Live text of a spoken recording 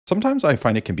Sometimes I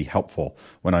find it can be helpful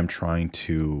when I'm trying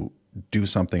to do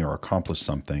something or accomplish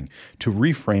something to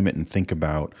reframe it and think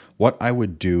about what I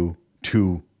would do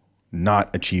to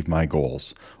not achieve my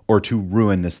goals or to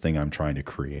ruin this thing I'm trying to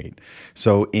create.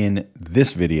 So in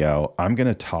this video, I'm going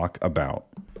to talk about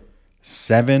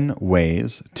 7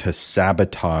 ways to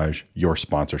sabotage your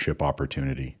sponsorship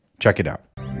opportunity. Check it out.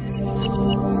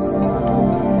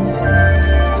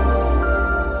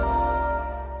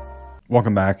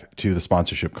 Welcome back to the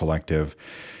Sponsorship Collective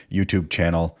YouTube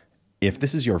channel. If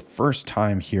this is your first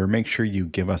time here, make sure you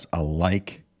give us a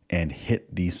like and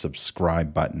hit the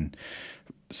subscribe button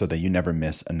so that you never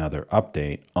miss another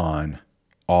update on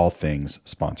all things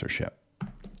sponsorship.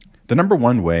 The number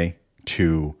one way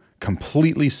to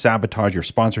completely sabotage your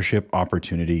sponsorship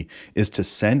opportunity is to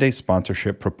send a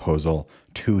sponsorship proposal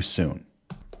too soon.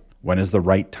 When is the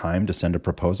right time to send a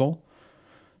proposal?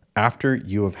 After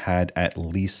you have had at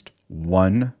least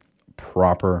one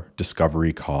proper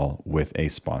discovery call with a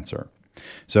sponsor.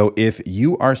 So if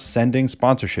you are sending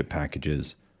sponsorship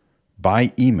packages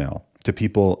by email to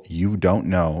people you don't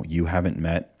know, you haven't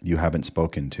met, you haven't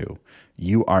spoken to,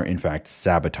 you are in fact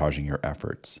sabotaging your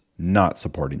efforts, not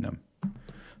supporting them.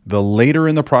 The later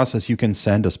in the process you can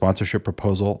send a sponsorship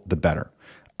proposal, the better.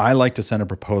 I like to send a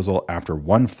proposal after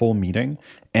one full meeting,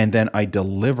 and then I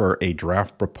deliver a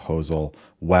draft proposal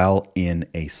while in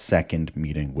a second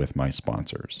meeting with my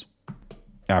sponsors.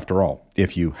 After all,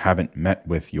 if you haven't met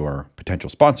with your potential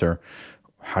sponsor,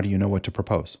 how do you know what to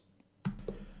propose?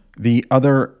 The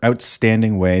other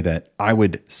outstanding way that I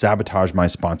would sabotage my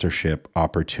sponsorship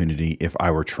opportunity if I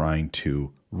were trying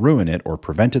to ruin it or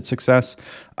prevent its success,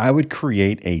 I would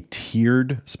create a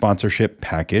tiered sponsorship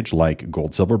package like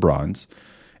gold, silver, bronze,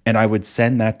 and I would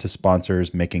send that to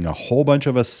sponsors making a whole bunch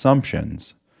of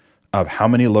assumptions of how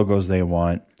many logos they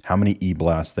want, how many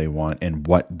e-blasts they want, and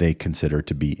what they consider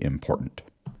to be important.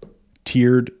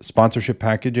 Tiered sponsorship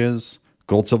packages,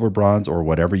 gold, silver, bronze, or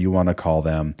whatever you want to call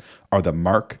them, are the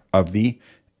mark of the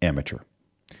amateur.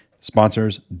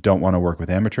 Sponsors don't want to work with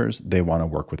amateurs. They want to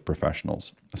work with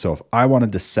professionals. So if I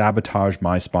wanted to sabotage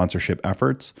my sponsorship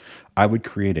efforts, I would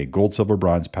create a gold, silver,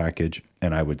 bronze package,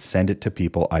 and I would send it to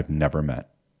people I've never met.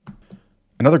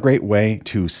 Another great way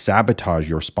to sabotage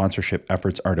your sponsorship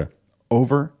efforts are to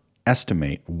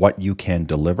overestimate what you can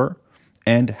deliver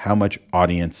and how much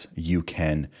audience you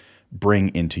can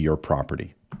bring into your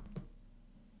property.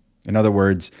 In other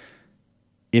words,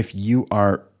 if you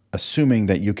are assuming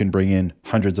that you can bring in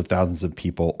hundreds of thousands of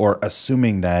people, or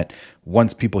assuming that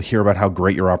once people hear about how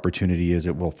great your opportunity is,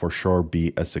 it will for sure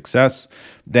be a success,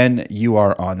 then you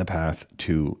are on the path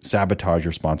to sabotage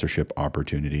your sponsorship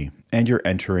opportunity and you're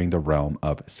entering the realm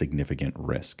of significant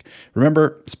risk.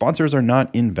 Remember, sponsors are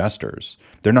not investors.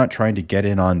 They're not trying to get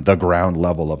in on the ground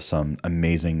level of some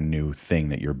amazing new thing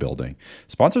that you're building.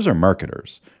 Sponsors are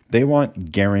marketers. They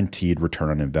want guaranteed return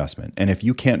on investment. And if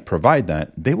you can't provide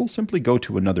that, they will simply go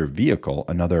to another vehicle,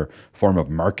 another form of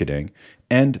marketing,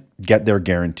 and get their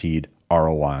guaranteed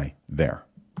ROI there.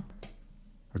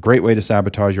 A great way to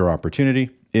sabotage your opportunity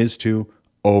is to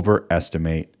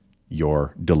overestimate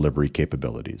your delivery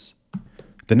capabilities.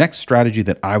 The next strategy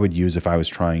that I would use if I was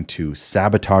trying to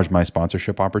sabotage my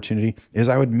sponsorship opportunity is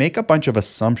I would make a bunch of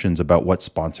assumptions about what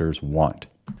sponsors want.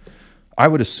 I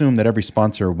would assume that every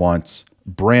sponsor wants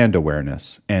brand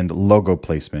awareness and logo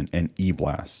placement and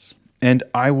e-blasts. And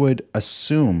I would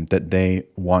assume that they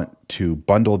want to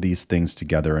bundle these things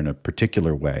together in a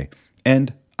particular way.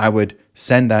 And I would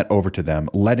send that over to them,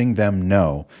 letting them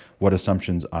know what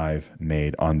assumptions I've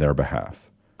made on their behalf.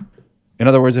 In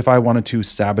other words, if I wanted to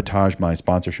sabotage my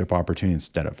sponsorship opportunity,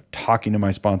 instead of talking to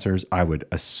my sponsors, I would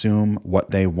assume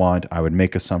what they want. I would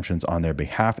make assumptions on their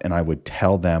behalf, and I would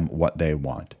tell them what they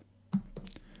want.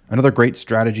 Another great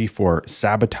strategy for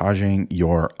sabotaging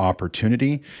your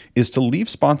opportunity is to leave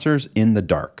sponsors in the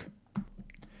dark.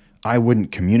 I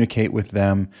wouldn't communicate with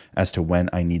them as to when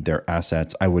I need their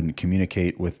assets. I wouldn't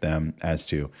communicate with them as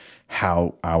to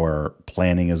how our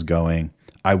planning is going.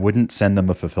 I wouldn't send them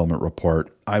a fulfillment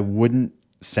report. I wouldn't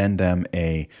send them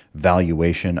a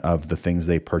valuation of the things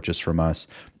they purchased from us.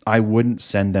 I wouldn't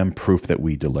send them proof that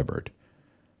we delivered.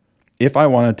 If I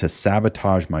wanted to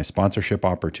sabotage my sponsorship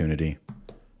opportunity,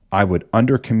 I would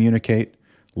under-communicate,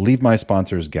 leave my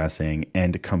sponsors guessing,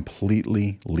 and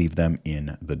completely leave them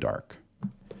in the dark.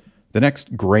 The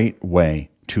next great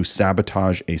way to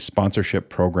sabotage a sponsorship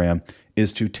program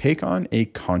is to take on a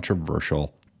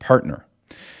controversial partner.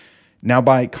 Now,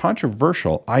 by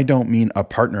controversial, I don't mean a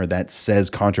partner that says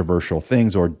controversial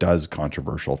things or does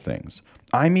controversial things.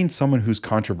 I mean someone who's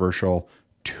controversial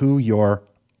to your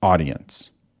audience.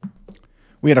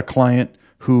 We had a client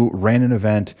who ran an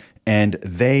event and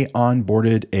they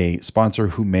onboarded a sponsor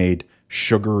who made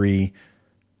sugary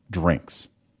drinks.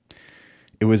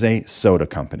 It was a soda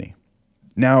company.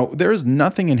 Now, there is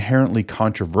nothing inherently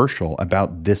controversial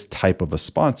about this type of a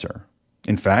sponsor.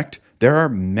 In fact, there are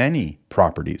many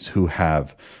properties who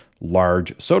have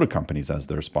large soda companies as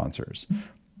their sponsors,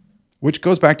 which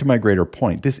goes back to my greater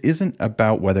point. This isn't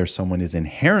about whether someone is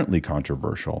inherently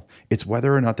controversial. It's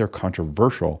whether or not they're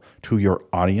controversial to your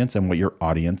audience and what your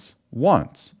audience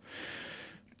wants.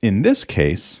 In this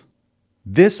case,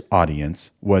 this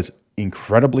audience was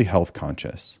incredibly health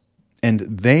conscious, and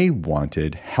they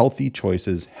wanted healthy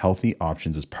choices, healthy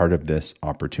options as part of this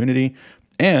opportunity,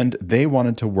 and they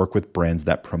wanted to work with brands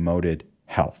that promoted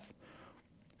health.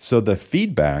 So the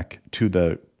feedback to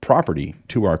the property,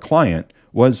 to our client,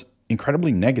 was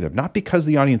incredibly negative, not because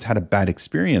the audience had a bad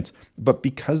experience, but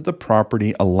because the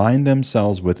property aligned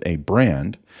themselves with a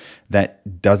brand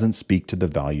that doesn't speak to the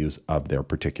values of their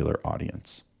particular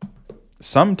audience.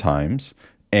 Sometimes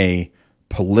a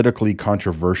politically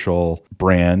controversial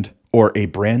brand or a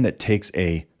brand that takes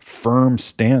a firm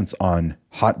stance on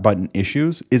hot button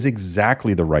issues is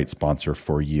exactly the right sponsor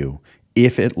for you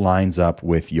if it lines up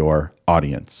with your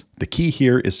audience. The key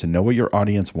here is to know what your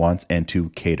audience wants and to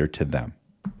cater to them.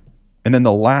 And then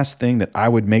the last thing that I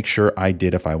would make sure I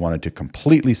did if I wanted to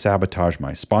completely sabotage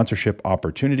my sponsorship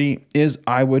opportunity is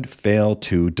I would fail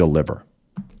to deliver.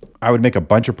 I would make a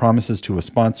bunch of promises to a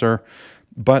sponsor,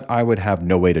 but I would have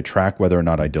no way to track whether or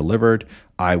not I delivered.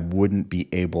 I wouldn't be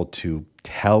able to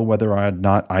tell whether or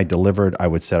not I delivered. I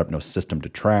would set up no system to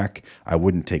track. I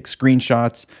wouldn't take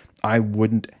screenshots. I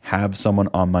wouldn't have someone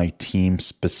on my team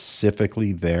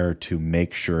specifically there to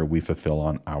make sure we fulfill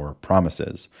on our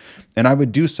promises. And I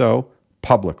would do so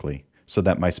publicly so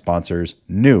that my sponsors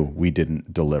knew we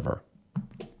didn't deliver.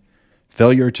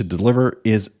 Failure to deliver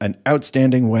is an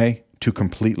outstanding way to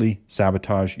completely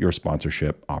sabotage your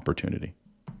sponsorship opportunity.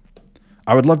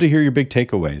 I would love to hear your big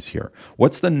takeaways here.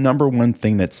 What's the number one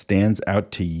thing that stands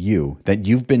out to you that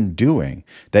you've been doing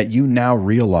that you now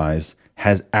realize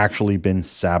has actually been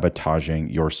sabotaging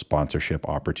your sponsorship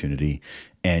opportunity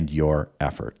and your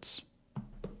efforts?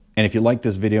 And if you like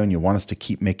this video and you want us to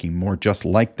keep making more just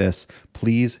like this,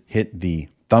 please hit the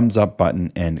thumbs up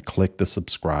button and click the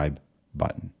subscribe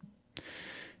button.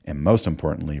 And most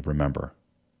importantly, remember,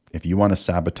 if you want to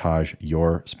sabotage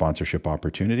your sponsorship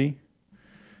opportunity,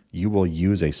 you will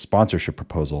use a sponsorship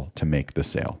proposal to make the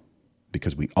sale,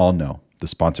 because we all know the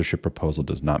sponsorship proposal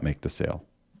does not make the sale.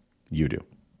 You do.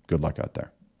 Good luck out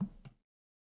there.